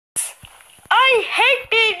hate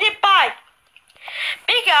PewDiePie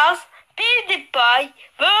because PewDiePie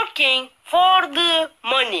working for the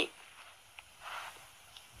money.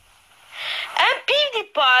 And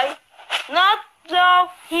PewDiePie not love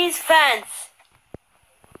his fans.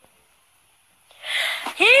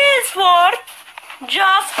 He is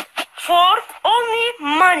just for only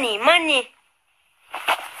money.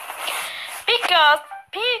 Because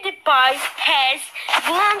PewDiePie has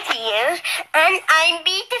blonde hair and I'm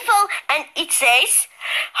beautiful and it says,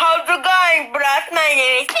 how's it going, bruh? My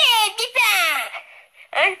name is PewDiePie.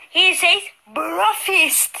 And he says,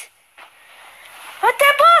 bruffist. What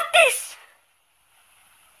about this?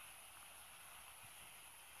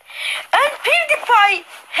 And PewDiePie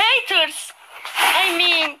haters,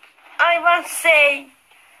 I want to say,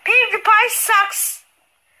 PewDiePie sucks.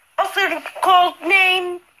 Also called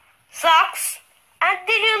name sucks. And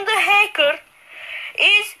Dylan the Hacker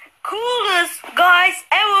is coolest guys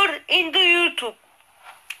ever in the YouTube.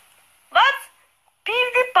 But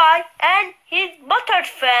PewDiePie and his buttered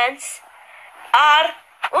fans are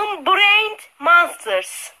unbrained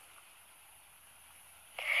monsters.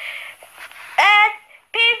 And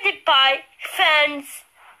PewDiePie fans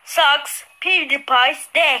sucks PewDiePie's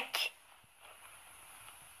dick.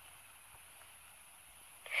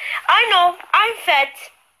 I know, I'm fat,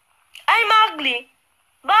 I'm ugly,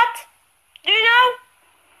 but do you know?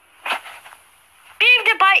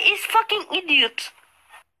 PewDiePie is fucking idiot.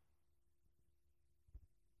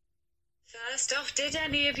 First off, did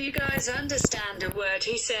any of you guys understand a word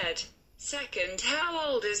he said? Second,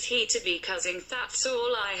 how old is he to be cussing? That's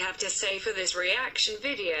all I have to say for this reaction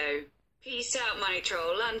video. Peace out, my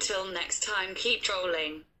troll. Until next time, keep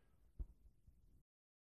trolling.